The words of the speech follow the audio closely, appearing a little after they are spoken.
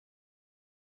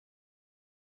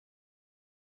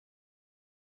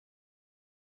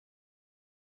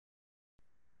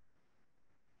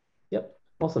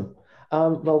Awesome.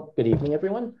 Well, good evening,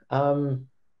 everyone.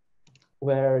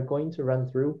 We're going to run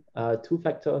through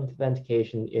two-factor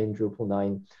authentication in Drupal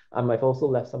 9. I've also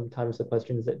left some time for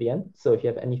questions at the end. So if you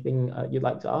have anything you'd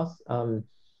like to ask,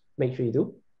 make sure you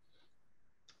do.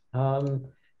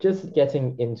 Just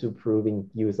getting into proving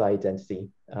user identity.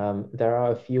 There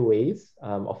are a few ways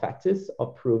or factors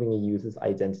of proving a user's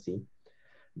identity.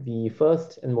 The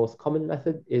first and most common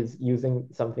method is using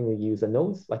something the user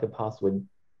knows, like a password.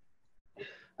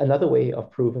 Another way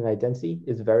of proving identity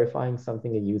is verifying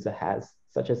something a user has,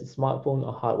 such as a smartphone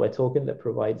or hardware token that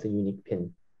provides a unique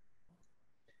PIN.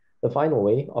 The final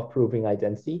way of proving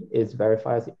identity is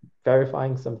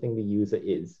verifying something the user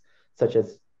is, such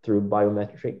as through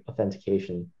biometric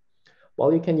authentication.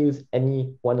 While you can use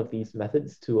any one of these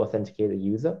methods to authenticate a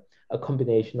user, a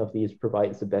combination of these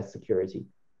provides the best security.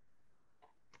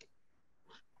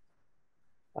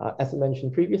 As I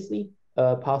mentioned previously,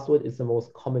 password is the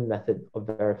most common method of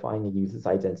verifying a user's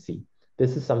identity.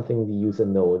 This is something the user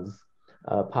knows.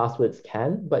 Passwords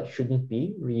can, but shouldn't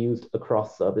be, reused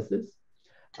across services.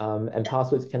 And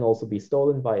passwords can also be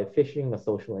stolen via phishing or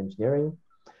social engineering,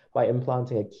 by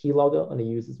implanting a keylogger on a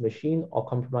user's machine, or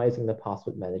compromising the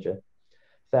password manager.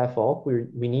 Therefore,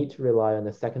 we need to rely on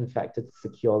a second factor to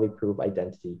securely prove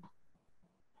identity.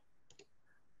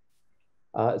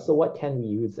 So what can we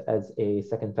use as a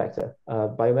second factor?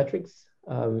 Biometrics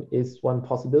is one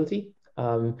possibility.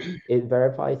 It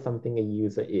verifies something a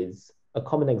user is. A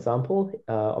common example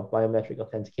of biometric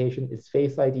authentication is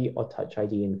Face ID or Touch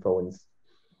ID in phones.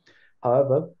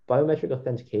 However, biometric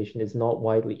authentication is not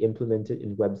widely implemented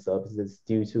in web services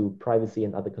due to privacy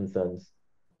and other concerns.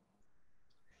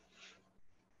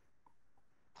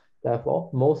 Therefore,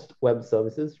 most web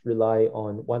services rely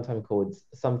on one-time codes,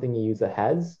 something a user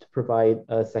has, to provide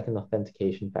a second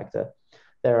authentication factor.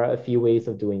 There are a few ways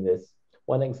of doing this.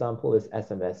 One example is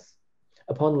SMS.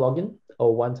 Upon login, a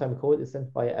one-time code is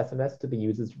sent via SMS to the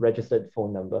user's registered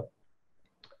phone number.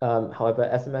 However,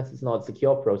 SMS is not a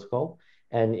secure protocol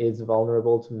and is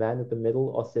vulnerable to man-in-the-middle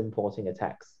or SIM porting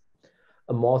attacks.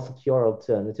 A more secure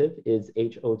alternative is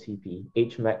HOTP,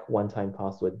 HMAC one-time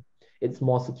password. It's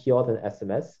more secure than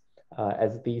SMS,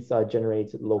 as these are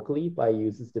generated locally by a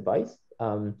user's device,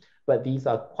 but these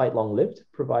are quite long-lived,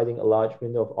 providing a large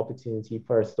window of opportunity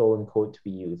for a stolen code to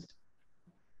be used.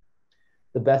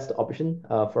 The best option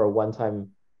for a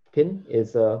one-time PIN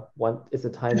is a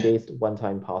time-based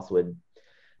one-time password.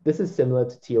 This is similar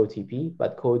to TOTP,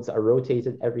 but codes are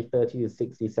rotated every 30 to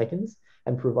 60 seconds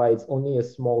and provides only a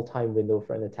small time window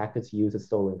for an attacker to use a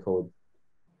stolen code.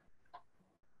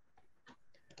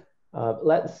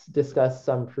 Let's discuss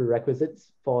some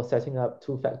prerequisites for setting up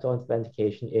two-factor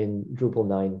authentication in Drupal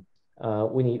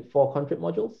 9. We need 4 config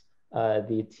modules,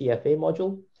 the TFA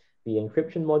module, the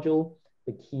encryption module,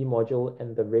 the key module,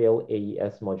 and the Rail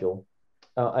AES module.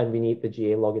 And we need the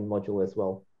GA login module as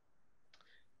well.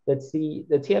 Let's see,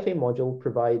 the TFA module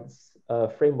provides a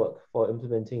framework for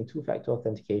implementing two-factor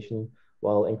authentication,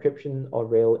 while encryption or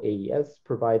Rail AES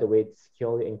provide a way to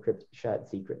securely encrypt shared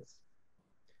secrets.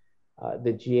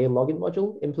 The GA login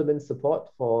module implements support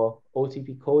for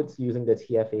OTP codes using the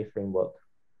TFA framework.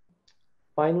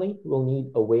 Finally, we'll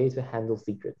need a way to handle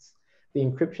secrets. The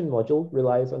encryption module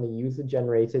relies on a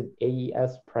user-generated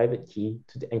AES private key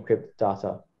to encrypt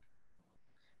data.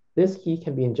 This key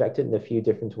can be injected in a few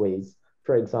different ways.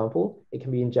 For example, it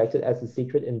can be injected as a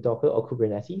secret in Docker or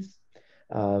Kubernetes,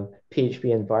 PHP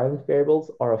environment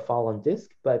variables, or a file on disk.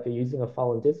 But if you're using a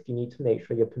file on disk, you need to make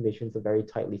sure your permissions are very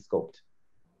tightly scoped.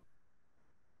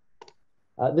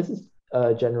 This is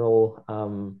a general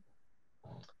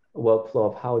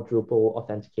workflow of how Drupal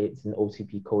authenticates an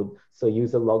OTP code. So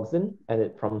user logs in and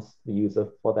it prompts the user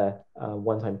for their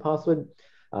one-time password.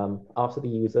 After the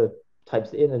user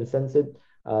types it in and sends it,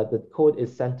 the code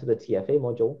is sent to the TFA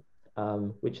module,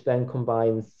 which then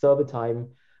combines server time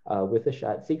with a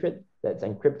shared secret that's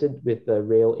encrypted with the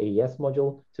Rail AES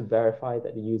module to verify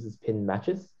that the user's PIN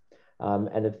matches.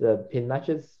 And if the PIN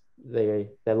matches, their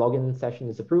login session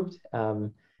is approved.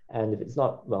 And if it's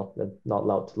not, well, they're not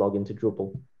allowed to log into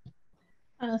Drupal.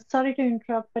 Sorry to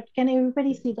interrupt, but can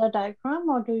everybody see the diagram,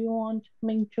 or do you want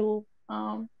Ming to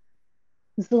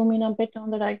zoom in a bit on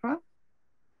the diagram?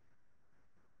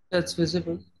 That's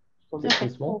visible. Was it too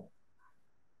small?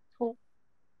 Cool.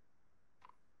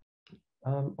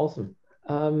 Awesome.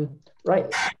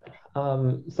 Right.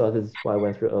 So this is what I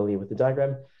went through earlier with the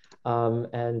diagram.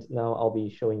 And now I'll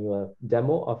be showing you a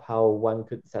demo of how one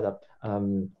could set up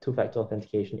two-factor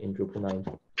authentication in Drupal 9.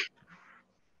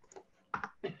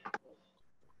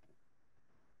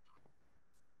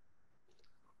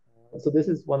 So this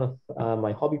is one of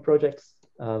my hobby projects.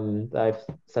 that I've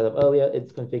set up earlier.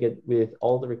 It's configured with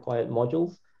all the required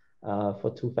modules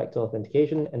for two-factor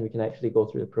authentication, and we can actually go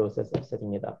through the process of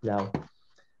setting it up now.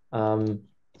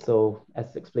 So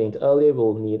as explained earlier,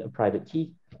 we'll need a private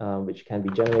key, which can be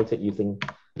generated using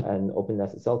an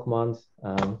OpenSSL command.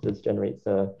 This generates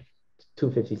a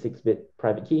 256-bit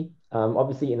private key.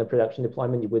 Obviously, in a production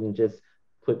deployment, you wouldn't just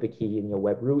put the key in your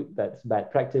web root. That's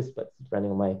bad practice, but it's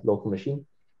running on my local machine.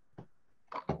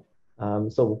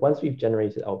 So once we've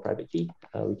generated our private key,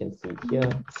 we can see here.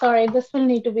 Sorry, this will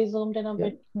need to be zoomed in a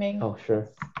bit, Ming. Oh, sure.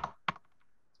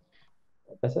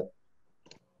 That's it.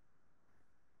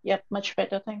 Yep, much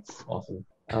better, thanks. Awesome.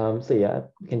 So yeah,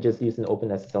 you can just use an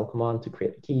OpenSSL command to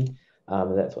create the key.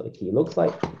 That's what the key looks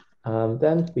like.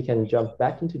 Then we can jump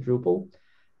back into Drupal.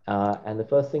 And the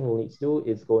first thing we'll need to do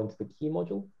is go into the key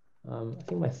module. I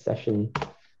think my session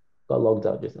got logged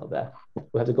out just now there.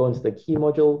 We'll have to go into the key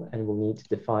module and we'll need to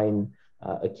define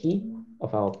a key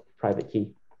of our private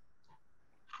key.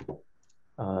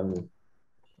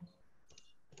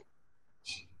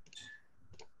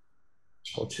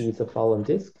 Our key is a file on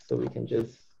disk, so we can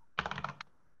just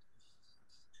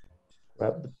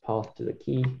grab the path to the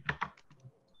key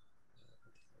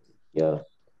here,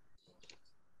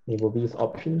 enable these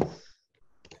options,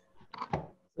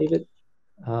 save it.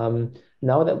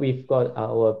 Now that we've got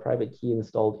our private key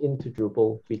installed into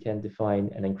Drupal, we can define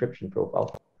an encryption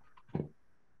profile.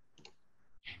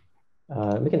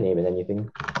 We can name it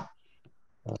anything.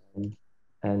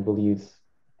 And we'll use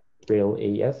Rail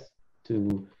AES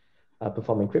to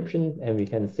perform encryption, and we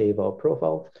can save our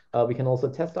profile. We can also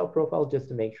test our profile just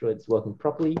to make sure it's working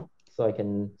properly. So I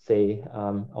can say, I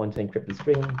want to encrypt the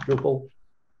string, Drupal,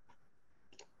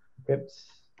 encrypt.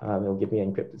 It'll give me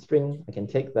an encrypted string. I can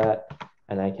take that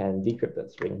and I can decrypt that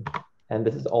string. And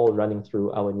this is all running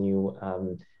through our new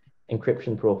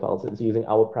encryption profile. So it's using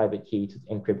our private key to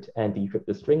encrypt and decrypt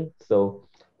the string. So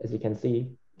as you can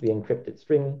see, the encrypted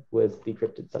string was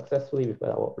decrypted successfully. We've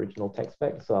got our original text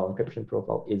back, so our encryption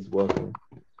profile is working.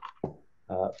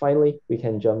 Finally, we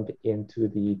can jump into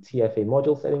the TFA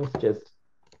module settings, just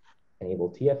enable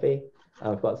TFA.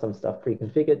 We've got some stuff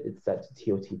pre-configured. It's set to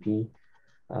TOTP.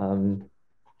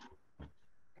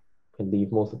 Can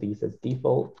leave most of these as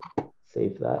default.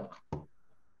 Save that.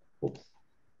 Oops.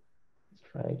 Let's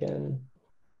try again.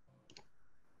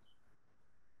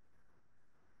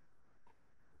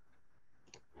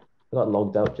 I got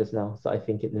logged out just now, so I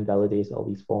think it invalidates all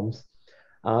these forms.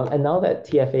 And now that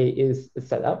TFA is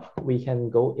set up, we can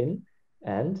go in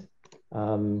and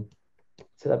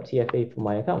set up TFA for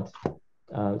my account.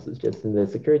 So it's just in the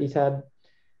security tab,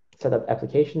 set up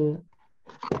application,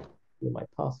 my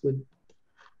password.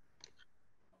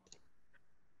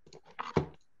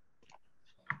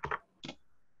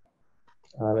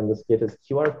 And this gives us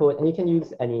QR code, and you can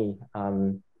use any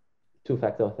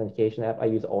two-factor authentication app. I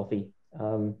use Authy.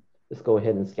 Just go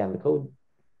ahead and scan the code.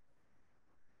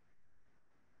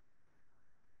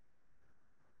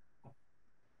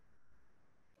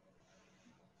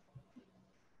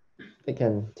 It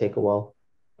can take a while.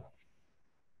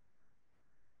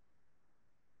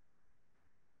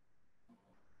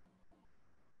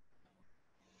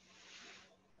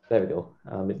 There we go.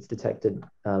 It's detected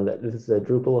that this is a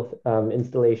Drupal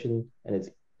installation, and it's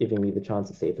giving me the chance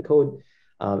to save the code.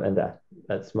 And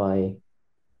that's my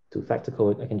two-factor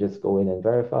code. I can just go in and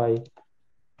verify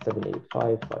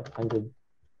 785-500.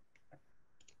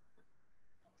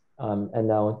 And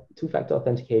now two-factor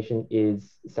authentication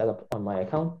is set up on my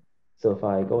account. So if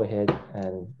I go ahead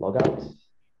and log out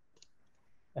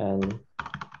and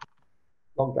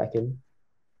log back in,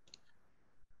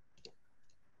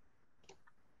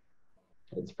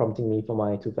 it's prompting me for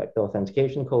my two-factor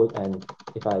authentication code. And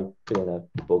if I put in a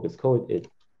bogus code, it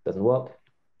doesn't work.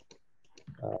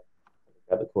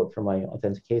 Grab the code from my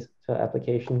authenticator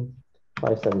application,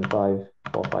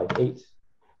 575458.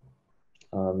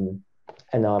 And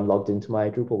now I'm logged into my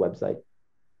Drupal website.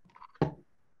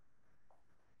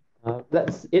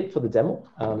 That's it for the demo.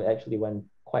 It actually went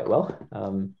quite well,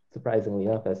 surprisingly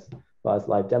enough, as far as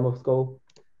live demos go.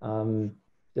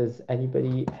 Does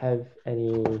anybody have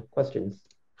any questions?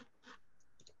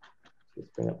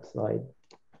 Just bring up the slide.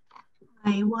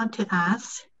 I want to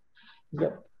ask.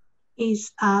 Yep.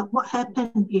 Is what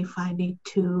happens if I need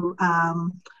to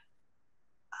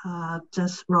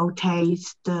just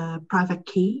rotate the private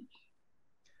key?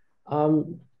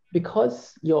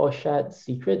 Because your shared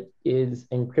secret is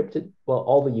encrypted, well,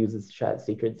 all the users' shared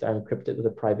secrets are encrypted with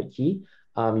a private key.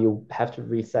 You have to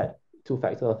reset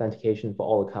two-factor authentication for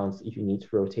all accounts if you need to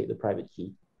rotate the private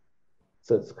key.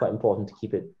 So it's quite important to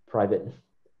keep it private.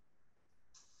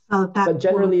 So that but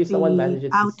generally, if someone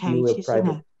manages to steal a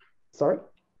private, sorry?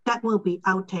 that will be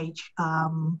outage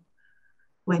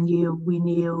when you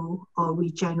renew or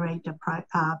regenerate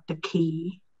the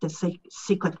key, the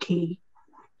secret key,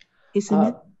 isn't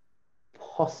it?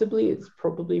 Possibly, it's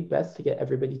probably best to get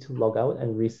everybody to log out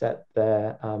and reset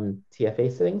their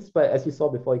TFA settings. But as you saw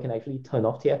before, you can actually turn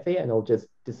off TFA and it'll just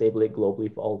disable it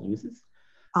globally for all users.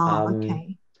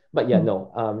 Okay. But yeah,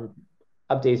 no,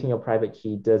 updating your private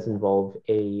key does involve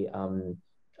a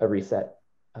reset.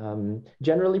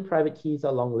 Generally, private keys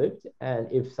are long-lived,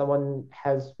 and if someone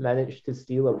has managed to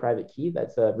steal a private key,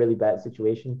 that's a really bad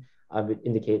situation. It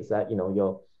indicates that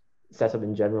your setup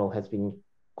in general has been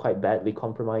quite badly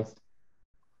compromised.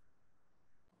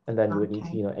 And then you would need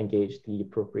to engage the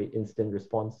appropriate incident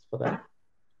response for that.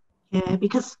 Yeah,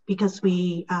 because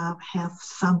we have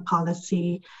some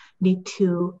policy need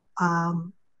to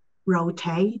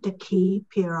rotate the key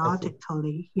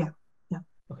periodically. Yeah.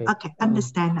 Okay,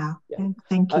 understand now. Yeah.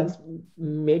 Thank you. It's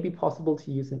maybe possible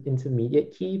to use an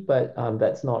intermediate key, but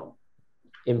that's not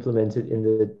implemented in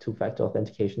the two-factor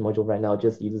authentication module right now. It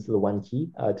just uses the one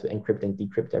key to encrypt and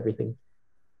decrypt everything.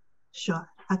 Sure.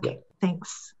 Okay. Yeah.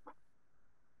 Thanks.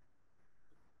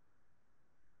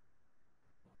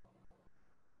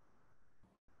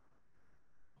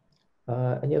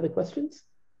 Any other questions?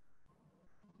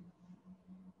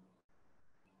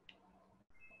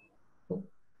 Oh,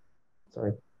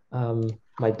 sorry,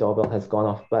 my doorbell has gone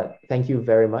off, but thank you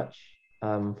very much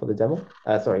for the demo.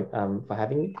 For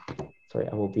having me. Sorry,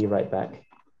 I will be right back.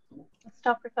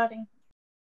 Stop recording.